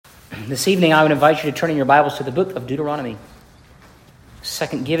This evening, I would invite you to turn in your Bibles to the book of Deuteronomy.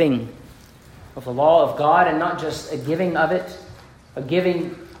 Second giving of the law of God, and not just a giving of it, a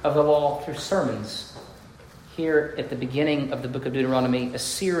giving of the law through sermons. Here at the beginning of the book of Deuteronomy, a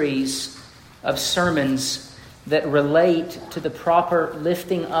series of sermons that relate to the proper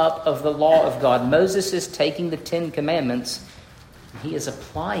lifting up of the law of God. Moses is taking the 10 Commandments, and he is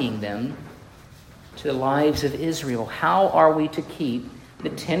applying them to the lives of Israel. How are we to keep the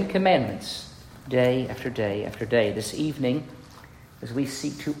 10 Commandments day after day after day? This evening, as we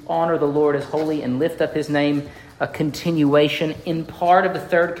seek to honor the Lord as holy and lift up his name, a continuation in part of the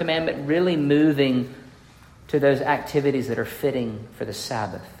third commandment, really moving to those activities that are fitting for the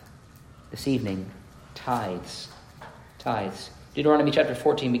Sabbath. This evening, tithes. Tithes. Deuteronomy chapter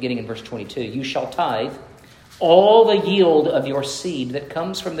 14, beginning in verse 22. You shall tithe all the yield of your seed that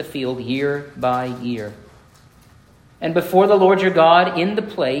comes from the field year by year. And before the Lord your God in the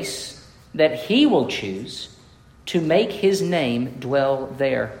place that he will choose to make his name dwell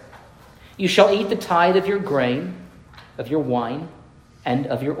there. You shall eat the tithe of your grain, of your wine, and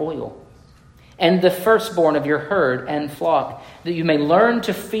of your oil, and the firstborn of your herd and flock, that you may learn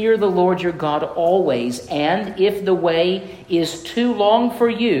to fear the Lord your God always, and if the way is too long for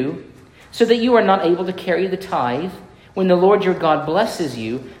you, so that you are not able to carry the tithe, when the Lord your God blesses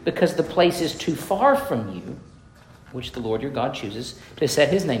you, because the place is too far from you, which the Lord your God chooses to set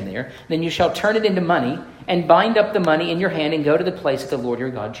his name there, then you shall turn it into money and bind up the money in your hand and go to the place that the Lord your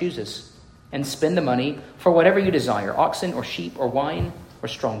God chooses and spend the money for whatever you desire, oxen or sheep or wine or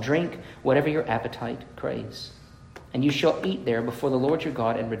strong drink, whatever your appetite craves. And you shall eat there before the Lord your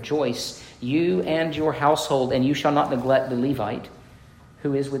God and rejoice, you and your household, and you shall not neglect the Levite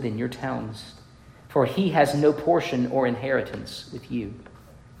who is within your towns, for he has no portion or inheritance with you.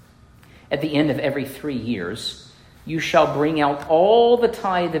 At the end of every 3 years, you shall bring out all the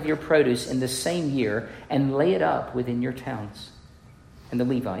tithe of your produce in the same year and lay it up within your towns. And the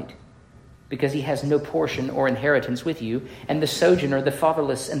Levite, because he has no portion or inheritance with you, and the sojourner, the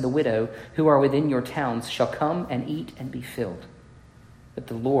fatherless, and the widow who are within your towns shall come and eat and be filled. That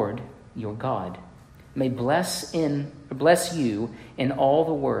the Lord your God may bless you in all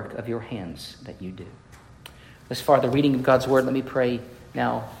the work of your hands that you do. As far as the reading of God's word, let me pray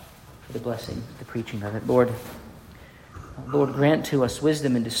now for the blessing, the preaching of it. Lord, grant to us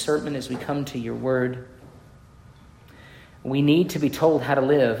wisdom and discernment as we come to your word. We need to be told how to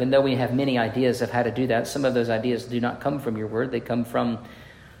live, and though we have many ideas of how to do that, some of those ideas do not come from your word. They come from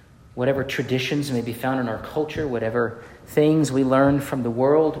whatever traditions may be found in our culture, whatever things we learn from the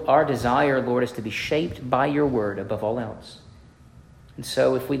world. Our desire, Lord, is to be shaped by your word above all else. And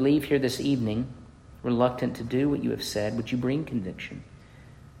so if we leave here this evening reluctant to do what you have said, would you bring conviction?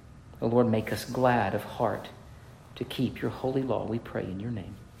 Oh, Lord, make us glad of heart to keep your holy law, we pray in your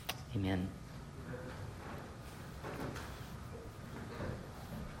name. Amen.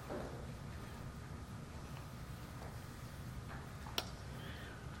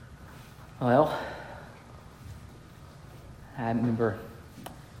 Well, I remember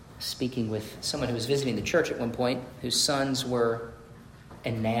speaking with someone who was visiting the church at one point, whose sons were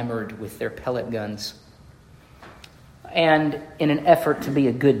enamored with their pellet guns. And in an effort to be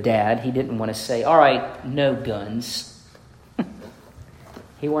a good dad, he didn't want to say, all right, no guns.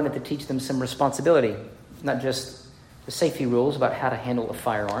 He wanted to teach them some responsibility, not just the safety rules about how to handle a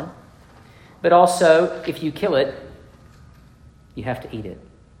firearm, but also if you kill it, you have to eat it.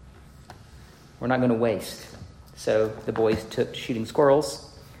 We're not going to waste. So the boys took shooting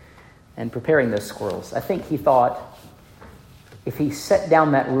squirrels and preparing those squirrels. I think he thought if he set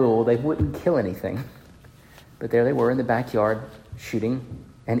down that rule, they wouldn't kill anything. But there they were in the backyard, shooting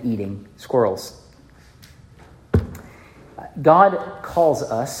and eating squirrels. God calls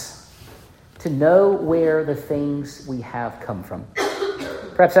us to know where the things we have come from.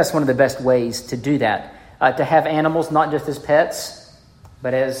 Perhaps that's one of the best ways to do that. To have animals not just as pets,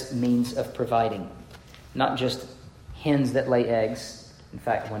 but as means of providing. Not just hens that lay eggs. In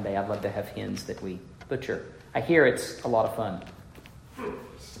fact, one day I'd love to have hens that we butcher. I hear it's a lot of fun.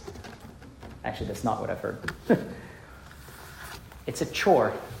 Actually, that's not what I've heard. It's a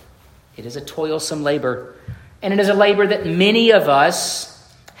chore. It is a toilsome labor. And it is a labor that many of us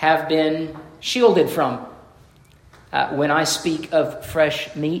have been shielded from. When I speak of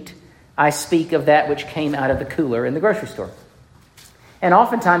fresh meat, I speak of that which came out of the cooler in the grocery store. And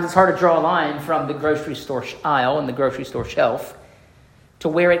oftentimes it's hard to draw a line from the grocery store aisle and the grocery store shelf to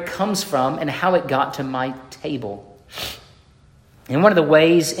where it comes from and how it got to my table. And one of the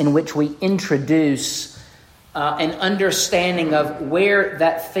ways in which we introduce an understanding of where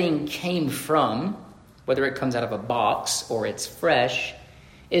that thing came from, whether it comes out of a box or it's fresh,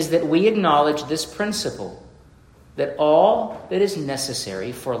 is that we acknowledge this principle, that all that is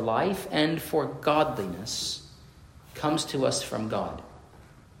necessary for life and for godliness comes to us from God.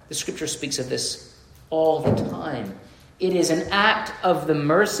 The Scripture speaks of this all the time. It is an act of the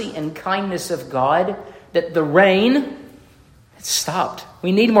mercy and kindness of God that the rain, it's stopped.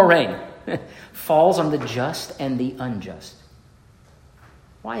 We need more rain. Falls on the just and the unjust.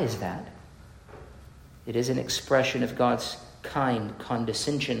 Why is that? It is an expression of God's kind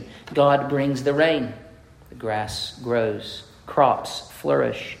condescension. God brings the rain. The grass grows, crops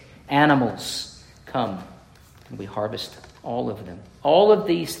flourish, animals come, and we harvest all of them. All of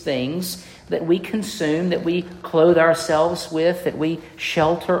these things that we consume, that we clothe ourselves with, that we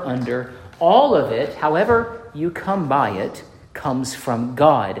shelter under, all of it, however you come by it, comes from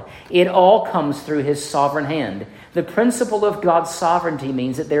God. It all comes through his sovereign hand. The principle of God's sovereignty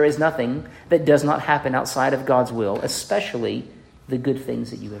means that there is nothing that does not happen outside of God's will, especially the good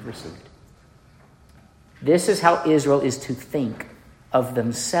things that you have received. This is how Israel is to think of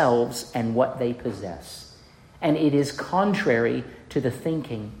themselves and what they possess. And it is contrary to the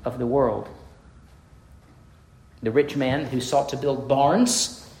thinking of the world. The rich man who sought to build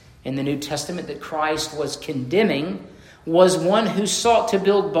barns in the New Testament that Christ was condemning was one who sought to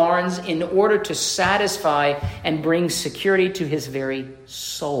build barns in order to satisfy and bring security to his very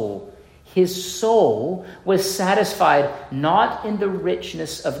soul. His soul was satisfied not in the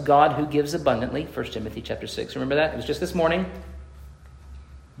richness of God who gives abundantly, 1 Timothy chapter 6. Remember that? It was just this morning.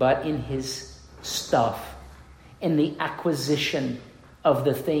 But in his stuff, in the acquisition of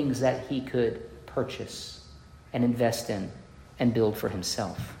the things that he could purchase and invest in and build for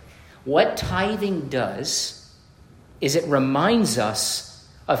himself. What tithing does is it reminds us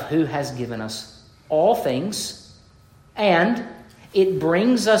of who has given us all things, and it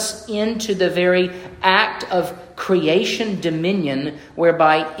brings us into the very act of creation dominion,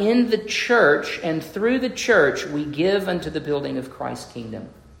 whereby in the church and through the church we give unto the building of Christ's kingdom.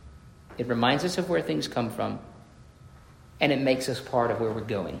 It reminds us of where things come from, and it makes us part of where we're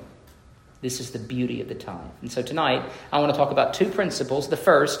going. This is the beauty of the tithe. And so tonight, I want to talk about two principles. The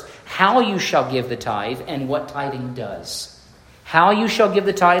first, how you shall give the tithe and what tithing does. How you shall give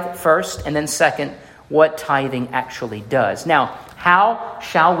the tithe first, and then second, what tithing actually does. Now, how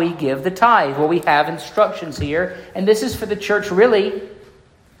shall we give the tithe? Well, we have instructions here, and this is for the church really,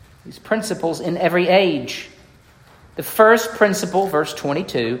 these principles in every age. The first principle, verse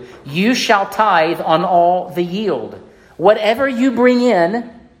 22, you shall tithe on all the yield. Whatever you bring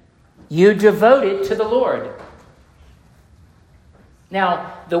in, you devote it to the Lord.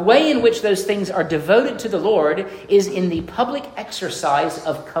 Now, the way in which those things are devoted to the Lord is in the public exercise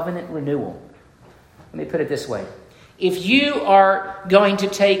of covenant renewal. Let me put it this way. If you are going to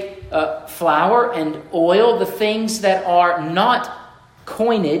take flour and oil, the things that are not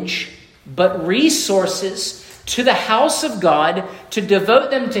coinage, but resources to the house of God, to devote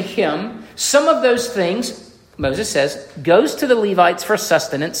them to Him, some of those things, Moses says, goes to the Levites for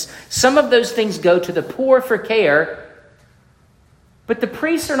sustenance. Some of those things go to the poor for care. But the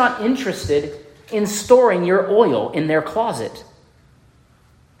priests are not interested in storing your oil in their closet.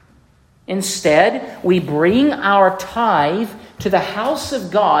 Instead, we bring our tithe to the house of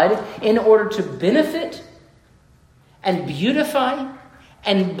God in order to benefit and beautify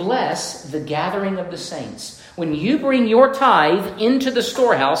and bless the gathering of the saints. When you bring your tithe into the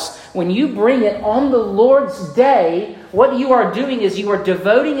storehouse, when you bring it on the Lord's day, what you are doing is you are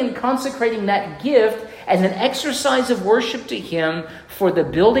devoting and consecrating that gift as an exercise of worship to Him for the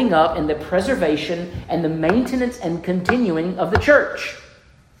building up and the preservation and the maintenance and continuing of the church.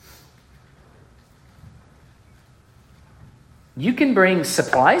 You can bring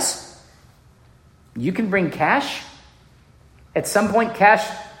supplies. You can bring cash. At some point, cash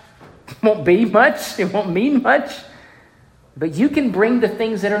won't be much. It won't mean much. But you can bring the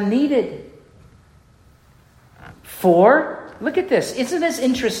things that are needed. Look at this. Isn't this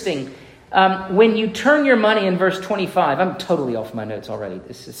interesting? When you turn your money in verse 25, I'm totally off my notes already.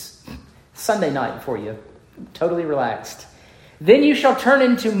 This is Sunday night for you. I'm totally relaxed. Then you shall turn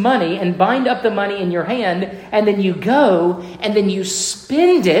into money and bind up the money in your hand, and then you go and then you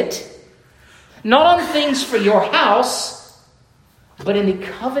spend it, not on things for your house, but in the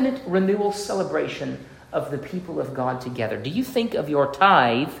covenant renewal celebration of the people of God together. Do you think of your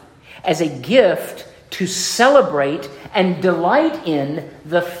tithe as a gift to celebrate and delight in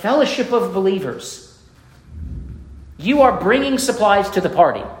the fellowship of believers? You are bringing supplies to the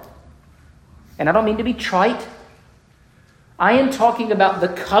party. And I don't mean to be trite. I am talking about the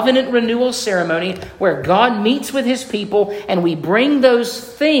covenant renewal ceremony where God meets with His people and we bring those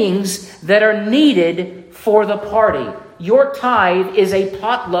things that are needed for the party. your tithe is a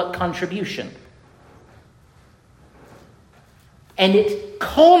potluck contribution. And it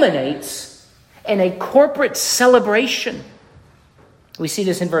culminates in a corporate celebration. We see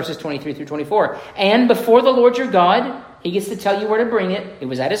this in verses 23 through 24. And before the Lord your God, he gets to tell you where to bring it. It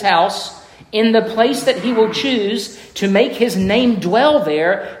was at his house. In the place that he will choose to make his name dwell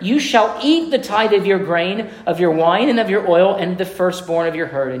there, you shall eat the tithe of your grain, of your wine, and of your oil, and the firstborn of your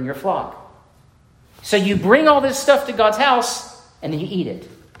herd and your flock. So you bring all this stuff to God's house, and then you eat it.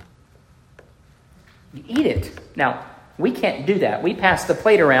 You eat it. Now, we can't do that. We pass the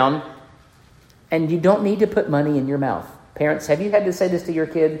plate around, and you don't need to put money in your mouth. Parents, have you had to say this to your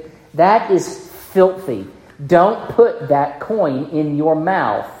kid? That is filthy. Don't put that coin in your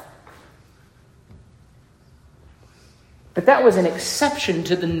mouth. But that was an exception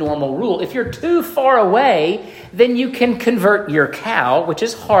to the normal rule. If you're too far away, then you can convert your cow, which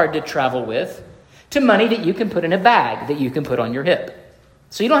is hard to travel with, to money that you can put in a bag that you can put on your hip.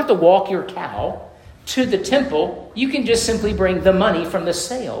 So you don't have to walk your cow to the temple. You can just simply bring the money from the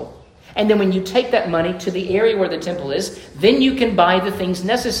sale. And then when you take that money to the area where the temple is, then you can buy the things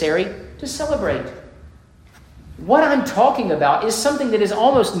necessary to celebrate. What I'm talking about is something that is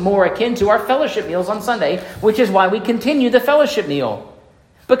almost more akin to our fellowship meals on Sunday, which is why we continue the fellowship meal.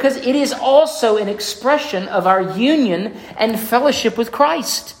 Because it is also an expression of our union and fellowship with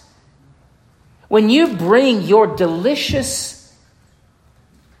Christ. When you bring your delicious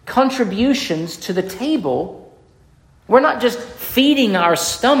contributions to the table, we're not just feeding our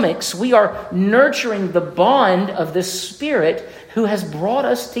stomachs, we are nurturing the bond of the Spirit who has brought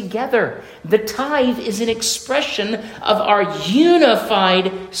us together. The tithe is an expression of our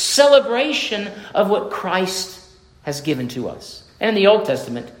unified celebration of what Christ has given to us. And in the Old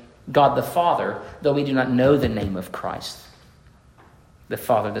Testament, God the Father, though we do not know the name of Christ, the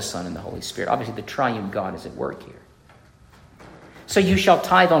Father, the Son, and the Holy Spirit. Obviously, the triune God is at work here. So you shall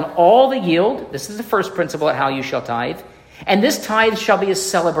tithe on all the yield. This is the first principle of how you shall tithe. And this tithe shall be a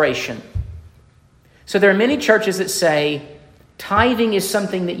celebration. So there are many churches that say tithing is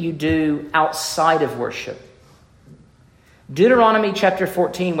something that you do outside of worship. Deuteronomy chapter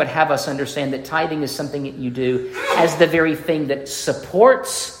 14 would have us understand that tithing is something that you do as the very thing that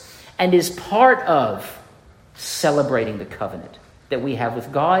supports and is part of celebrating the covenant that we have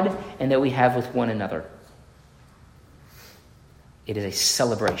with God and that we have with one another. It is a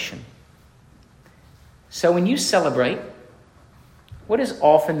celebration. So when you celebrate, what is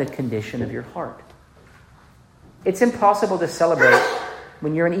often the condition of your heart? It's impossible to celebrate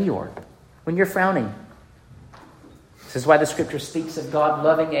when you're an Eeyore, when you're frowning. This is why the scripture speaks of God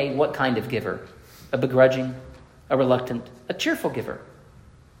loving a what kind of giver? A begrudging, a reluctant, a cheerful giver.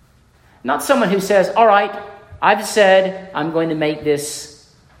 Not someone who says, all right, I've said I'm going to make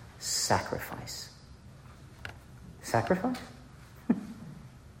this sacrifice. Sacrifice?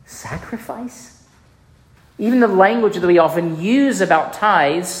 Sacrifice? Even the language that we often use about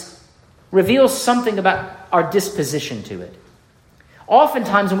tithes reveals something about our disposition to it.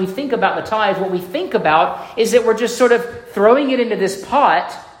 Oftentimes when we think about the tithe, what we think about is that we're just sort of throwing it into this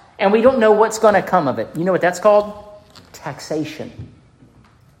pot and we don't know what's going to come of it. You know what that's called? Taxation.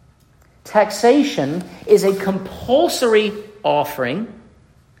 Taxation is a compulsory offering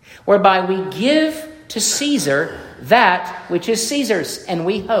whereby we give to Caesar that which is Caesar's. And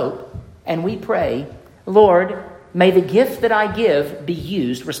we hope and we pray, Lord, may the gift that I give be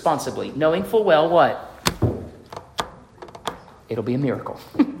used responsibly, knowing full well what? It'll be a miracle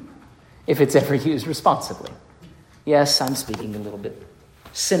if it's ever used responsibly. Yes, I'm speaking a little bit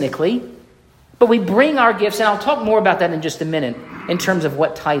cynically, but we bring our gifts, and I'll talk more about that in just a minute in terms of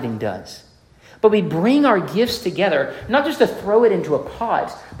what tithing does. But we bring our gifts together, not just to throw it into a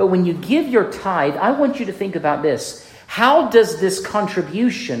pot, but when you give your tithe, I want you to think about this. How does this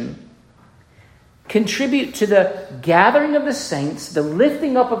contribution contribute to the gathering of the saints, the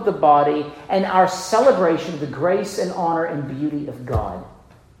lifting up of the body, and our celebration of the grace and honor and beauty of God?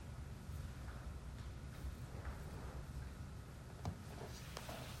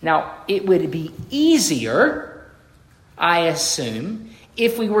 Now, it would be easier, I assume,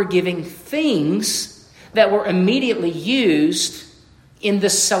 if we were giving things that were immediately used in the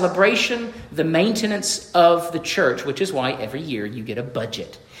celebration, the maintenance of the church, which is why every year you get a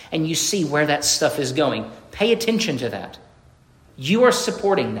budget and you see where that stuff is going. Pay attention to that. You are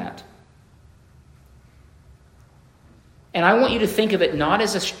supporting that. And I want you to think of it not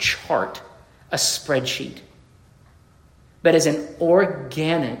as a chart, a spreadsheet, but as an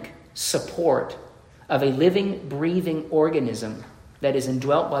organic support of a living, breathing organism that is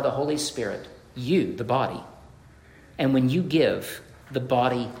indwelt by the Holy Spirit, you, the body. And when you give, the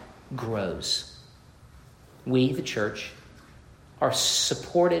body grows. we, the church, are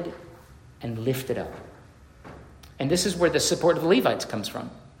supported and lifted up. And this is where the support of the Levites comes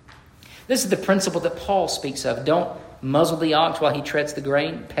from. This is the principle that Paul speaks of. Don't muzzle the ox while he treads the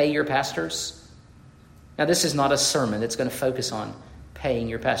grain. Pay your pastors. Now, this is not a sermon that's going to focus on paying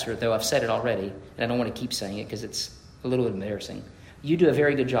your pastor, though I've said it already, and I don't want to keep saying it because it's a little embarrassing. You do a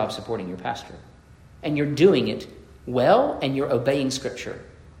very good job supporting your pastor, and you're doing it well, and you're obeying Scripture.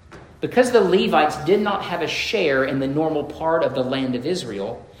 Because the Levites did not have a share in the normal part of the land of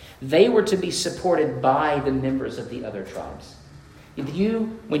Israel, they were to be supported by the members of the other tribes.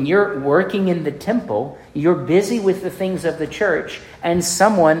 When you're working in the temple, you're busy with the things of the church, and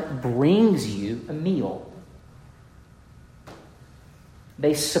someone brings you a meal.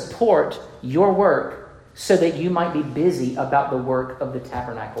 They support your work so that you might be busy about the work of the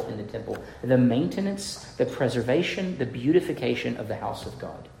tabernacle in the temple, the maintenance, the preservation, the beautification of the house of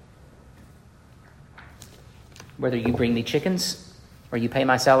God. Whether you bring me chickens or you pay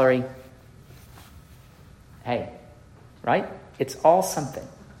my salary, hey, right? It's all something.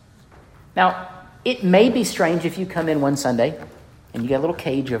 Now, it may be strange if you come in one Sunday and you got a little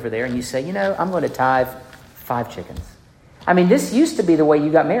cage over there and you say, I'm going to tithe 5 chickens. I mean, this used to be the way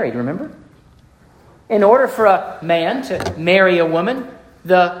you got married, remember? In order for a man to marry a woman,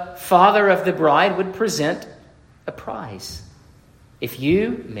 the father of the bride would present a prize. If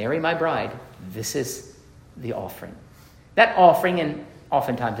you marry my bride, this is the offering. That offering, and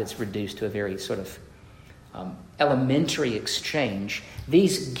oftentimes it's reduced to a very sort of elementary exchange.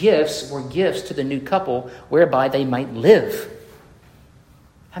 These gifts were gifts to the new couple whereby they might live.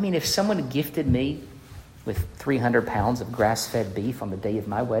 I mean, if someone gifted me with 300 pounds of grass-fed beef on the day of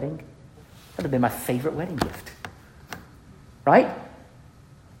my wedding, that would have been my favorite wedding gift. Right?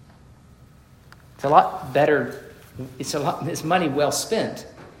 It's a lot better. It's money well spent.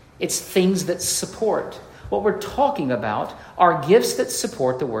 It's things that support. What we're talking about are gifts that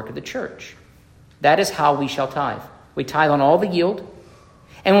support the work of the church. That is how we shall tithe. We tithe on all the yield.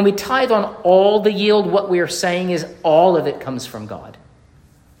 And when we tithe on all the yield, what we are saying is all of it comes from God.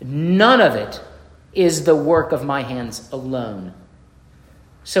 None of it is the work of my hands alone.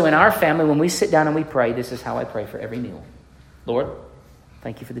 So in our family, when we sit down and we pray, this is how I pray for every meal. Lord,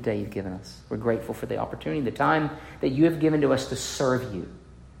 thank you for the day you've given us. We're grateful for the opportunity, the time that you have given to us to serve you.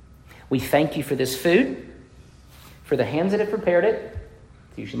 We thank you for this food, for the hands that have prepared it,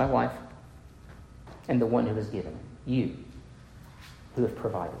 usually my wife, and the one who has given it, you, who have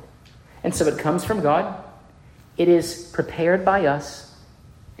provided. And so it comes from God. It is prepared by us,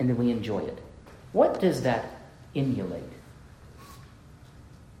 and then we enjoy it. What does that emulate?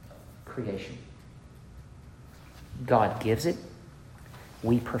 Creation. God gives it,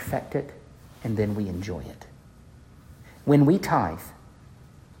 we perfect it, and then we enjoy it. When we tithe,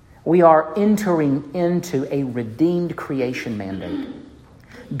 we are entering into a redeemed creation mandate.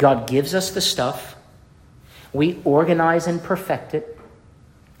 God gives us the stuff, we organize and perfect it,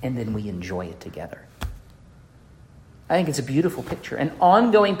 and then we enjoy it together. I think it's a beautiful picture, an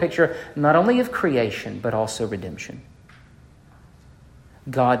ongoing picture not only of creation, but also redemption.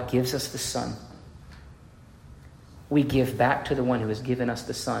 God gives us the Son. We give back to the one who has given us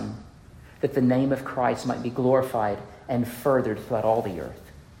the Son, that the name of Christ might be glorified and furthered throughout all the earth.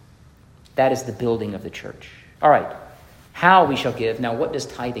 That is the building of the church. All right, how we shall give. Now, what does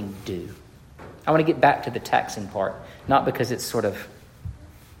tithing do? I want to get back to the taxing part, not because it's sort of,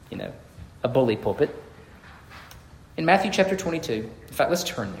 a bully pulpit. In Matthew chapter 22, in fact, let's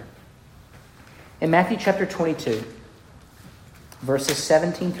turn there. In Matthew chapter 22, verses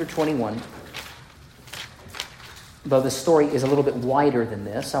 17 through 21, though the story is a little bit wider than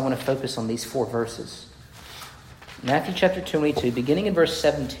this, I want to focus on these 4 verses. Matthew chapter 22, beginning in verse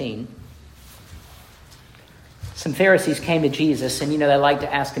 17, some Pharisees came to Jesus, and they like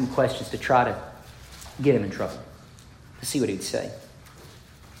to ask him questions to try to get him in trouble, to see what he'd say.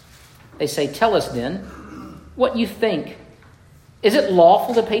 They say, "Tell us then what you think. Is it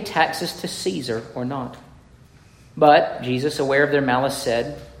lawful to pay taxes to Caesar or not?" But Jesus, aware of their malice,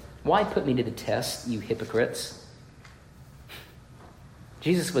 said, "Why put me to the test, you hypocrites?"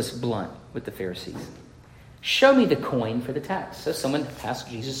 Jesus was blunt with the Pharisees. "Show me the coin for the tax." So someone asked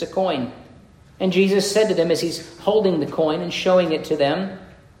Jesus a coin. And Jesus said to them, as he's holding the coin and showing it to them,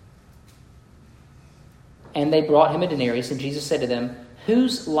 and they brought him a denarius, and Jesus said to them,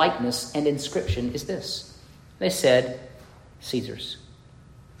 "Whose likeness and inscription is this?" They said, "Caesar's."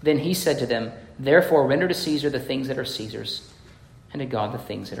 Then he said to them, "Therefore render to Caesar the things that are Caesar's, and to God the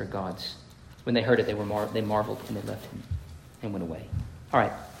things that are God's." When they heard it, they marveled, and they left him and went away. All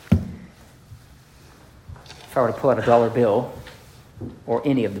right. If I were to pull out a dollar bill, or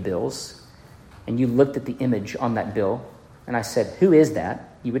any of the bills, and you looked at the image on that bill, and I said, who is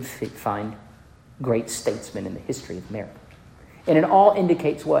that? You would find great statesmen in the history of America. And it all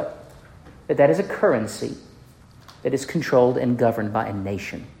indicates what? That is a currency that is controlled and governed by a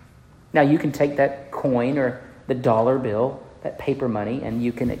nation. Now, you can take that coin or the dollar bill, that paper money, and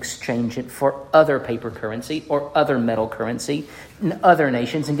you can exchange it for other paper currency or other metal currency in other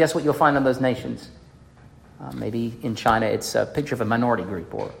nations. And guess what you'll find on those nations? Maybe in China, it's a picture of a minority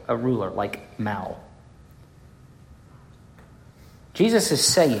group or a ruler like Mao. Jesus is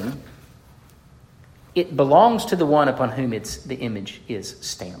saying it belongs to the one upon whom the image is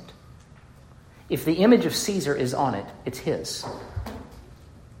stamped. If the image of Caesar is on it, it's his.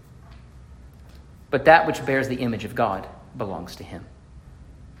 But that which bears the image of God belongs to him.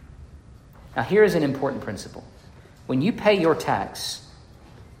 Now, here is an important principle. When you pay your tax,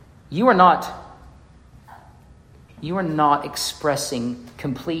 you are not expressing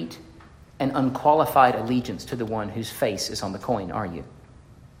complete and unqualified allegiance to the one whose face is on the coin, are you?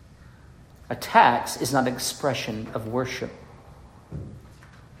 A tax is not an expression of worship.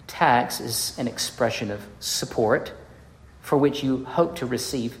 A tax is an expression of support for which you hope to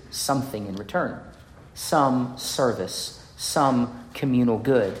receive something in return. Some service, some communal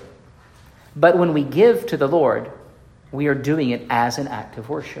good. But when we give to the Lord, we are doing it as an act of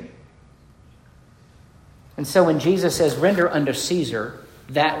worship. And so when Jesus says, render unto Caesar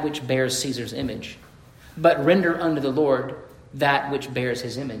that which bears Caesar's image, but render unto the Lord that which bears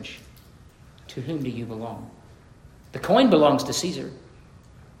his image, to whom do you belong? The coin belongs to Caesar,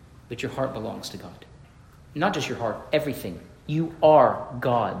 but your heart belongs to God. Not just your heart, everything. You are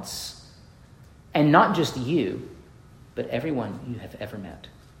God's. And not just you, but everyone you have ever met.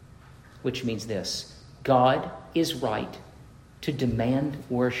 Which means this: God is right to demand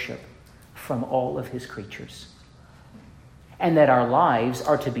worship from all of his creatures. And that our lives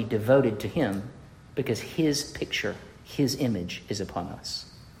are to be devoted to him because his picture, his image is upon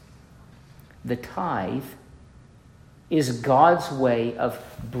us. The tithe is God's way of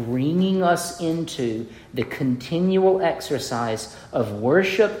bringing us into the continual exercise of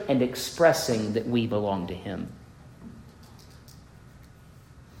worship and expressing that we belong to him.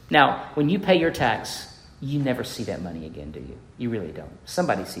 Now, when you pay your tax, you never see that money again, do you? You really don't.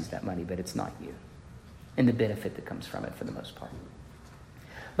 Somebody sees that money, but it's not you. And the benefit that comes from it for the most part.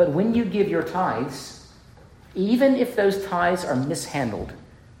 But when you give your tithes, even if those tithes are mishandled,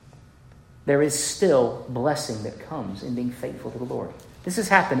 there is still blessing that comes in being faithful to the Lord. This has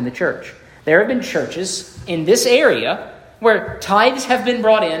happened in the church. There have been churches in this area where tithes have been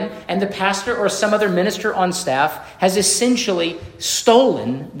brought in and the pastor or some other minister on staff has essentially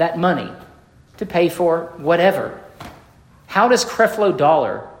stolen that money to pay for whatever. How does Creflo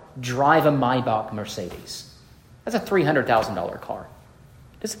Dollar drive a Maybach Mercedes? That's a $300,000 car.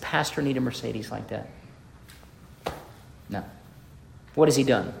 Does a pastor need a Mercedes like that? No. What has he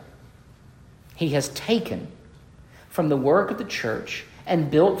done? He has taken from the work of the church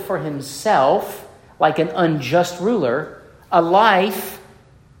and built for himself, like an unjust ruler, a life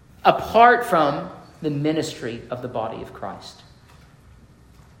apart from the ministry of the body of Christ.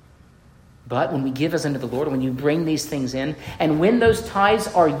 But when we give as unto the Lord, when you bring these things in, and when those tithes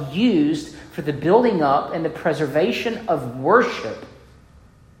are used for the building up and the preservation of worship,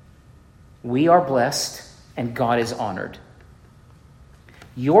 we are blessed and God is honored.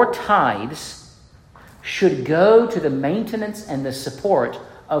 Your tithes should go to the maintenance and the support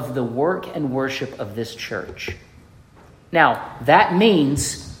of the work and worship of this church. Now, that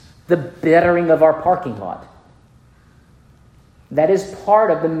means the bettering of our parking lot. That is part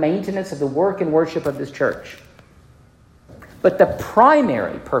of the maintenance of the work and worship of this church. But the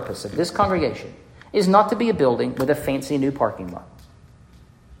primary purpose of this congregation is not to be a building with a fancy new parking lot.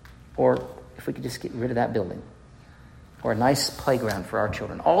 Or if we could just get rid of that building. Or a nice playground for our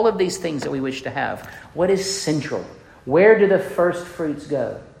children. All of these things that we wish to have. What is central? Where do the first fruits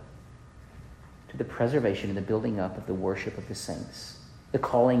go? To the preservation and the building up of the worship of the saints. The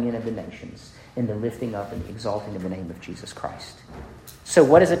calling in of the nations. And the lifting up and exalting of the name of Jesus Christ. So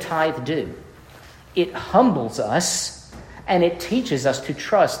what does a tithe do? It humbles us and it teaches us to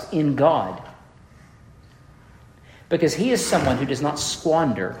trust in God. Because he is someone who does not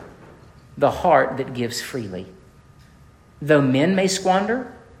squander the heart that gives freely. Though men may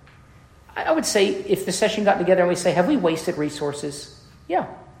squander, I would say if the session got together and we say, have we wasted resources? Yeah.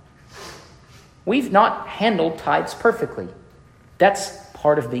 We've not handled tithes perfectly. That's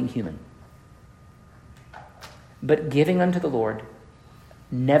part of being human. But giving unto the Lord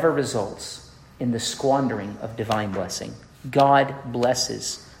never results in the squandering of divine blessing. God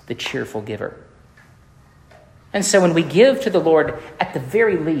blesses the cheerful giver. And so when we give to the Lord, at the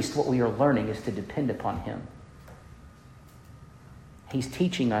very least, what we are learning is to depend upon him. He's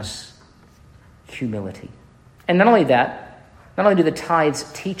teaching us humility. And not only that, not only do the tithes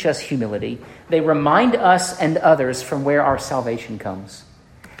teach us humility, they remind us and others from where our salvation comes.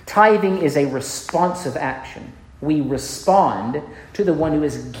 Tithing is a responsive action. We respond to the one who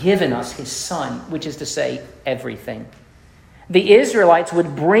has given us his son, which is to say, everything. The Israelites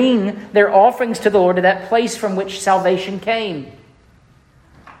would bring their offerings to the Lord to that place from which salvation came.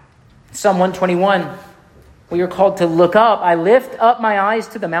 Psalm 121, we are called to look up. I lift up my eyes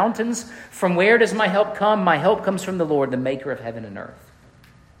to the mountains. From where does my help come? My help comes from the Lord, the maker of heaven and earth.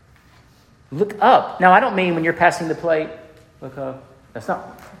 Look up. Now, I don't mean when you're passing the plate, look up. That's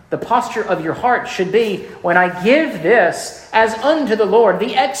not. The posture of your heart should be, when I give this as unto the Lord,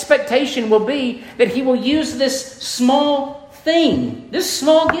 the expectation will be that he will use this small thing, this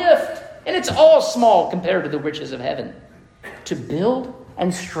small gift, and it's all small compared to the riches of heaven, to build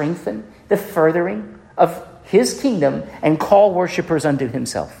and strengthen the furthering of his kingdom and call worshipers unto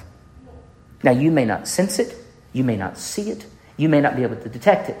himself. Now, you may not sense it, you may not see it, you may not be able to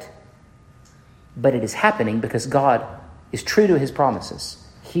detect it, but it is happening because God is true to his promises.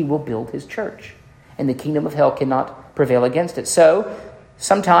 He will build his church, and the kingdom of hell cannot prevail against it. So,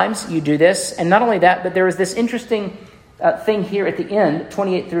 sometimes you do this, and not only that, but there is this interesting thing here at the end,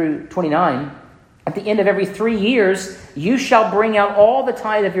 28 through 29. At the end of every 3 years, you shall bring out all the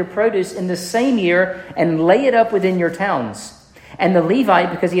tithe of your produce in the same year and lay it up within your towns. And the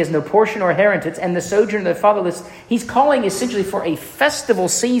Levite, because he has no portion or inheritance, and the sojourner, the fatherless, he's calling essentially for a festival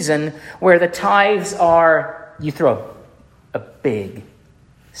season where the tithes are, you throw a big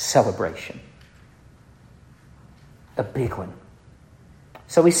celebration. A big one.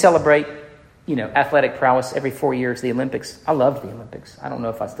 So we celebrate, athletic prowess every 4 years, the Olympics. I love the Olympics. I don't know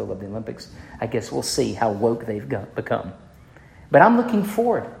if I still love the Olympics. I guess we'll see how woke they've become. But I'm looking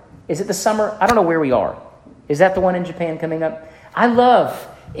forward. Is it the summer? I don't know where we are. Is that the one in Japan coming up? I love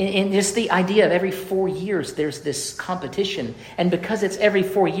in just the idea of every 4 years there's this competition. And because it's every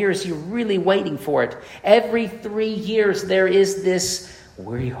 4 years, you're really waiting for it. Every 3 years there is this,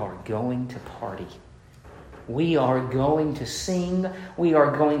 we are going to party. We are going to sing. We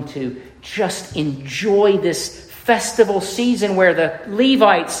are going to just enjoy this festival season where the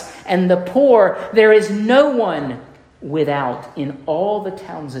Levites and the poor, there is no one without in all the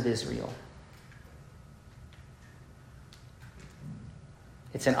towns of Israel.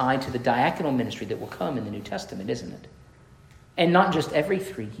 It's an eye to the diaconal ministry that will come in the New Testament, isn't it? And not just every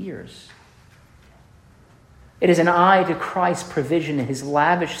 3 years. It is an eye to Christ's provision and his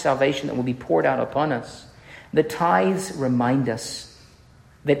lavish salvation that will be poured out upon us. The tithes remind us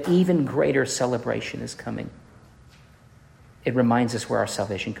that even greater celebration is coming. It reminds us where our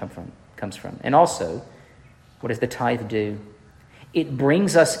salvation comes from. And also, what does the tithe do? It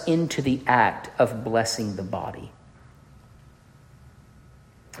brings us into the act of blessing the body.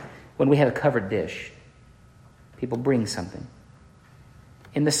 When we have a covered dish, people bring something.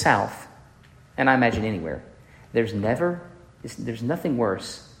 In the South, and I imagine anywhere, there's nothing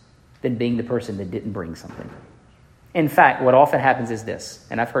worse than being the person that didn't bring something. In fact, what often happens is this,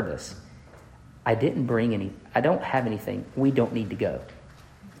 and I've heard this. I don't have anything. We don't need to go.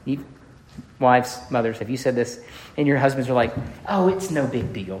 Wives, mothers, have you said this? And your husbands are like, oh, it's no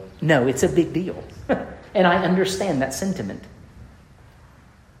big deal. No, it's a big deal. And I understand that sentiment.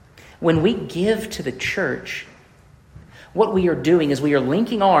 When we give to the church, what we are doing is we are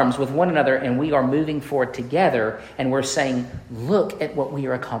linking arms with one another and we are moving forward together, and we're saying, look at what we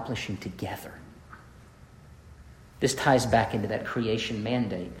are accomplishing together. This ties back into that creation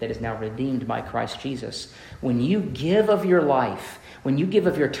mandate that is now redeemed by Christ Jesus. When you give of your life, when you give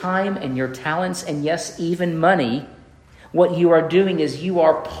of your time and your talents and yes, even money, what you are doing is you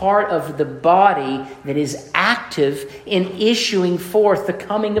are part of the body that is active in issuing forth the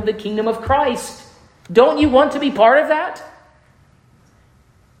coming of the kingdom of Christ. Don't you want to be part of that?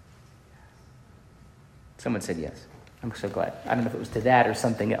 Someone said yes. I'm so glad. I don't know if it was to that or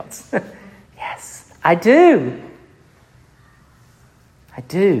something else. Yes, I do. I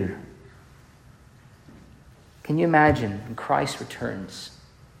do. Can you imagine when Christ returns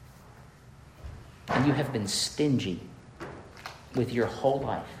and you have been stingy with your whole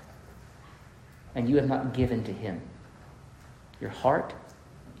life and you have not given to him your heart,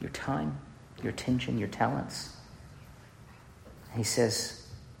 your time, your attention, your talents? He says,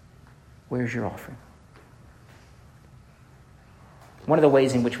 where's your offering? One of the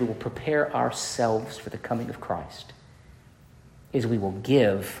ways in which we will prepare ourselves for the coming of Christ is we will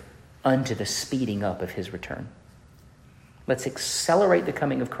give unto the speeding up of his return. Let's accelerate the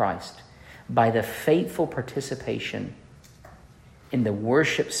coming of Christ by the faithful participation in the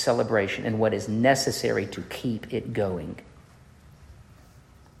worship celebration and what is necessary to keep it going.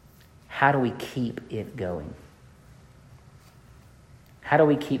 How do we keep it going? How do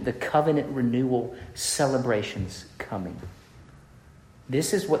we keep the covenant renewal celebrations coming?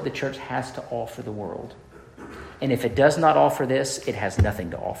 This is what the church has to offer the world. And if it does not offer this, it has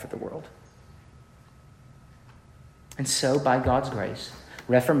nothing to offer the world. And so, by God's grace,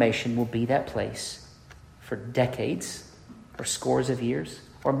 Reformation will be that place for decades or scores of years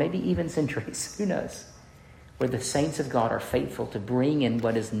or maybe even centuries, who knows, where the saints of God are faithful to bring in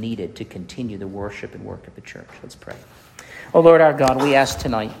what is needed to continue the worship and work of the church. Let's pray. Oh Lord our God, we ask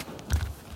tonight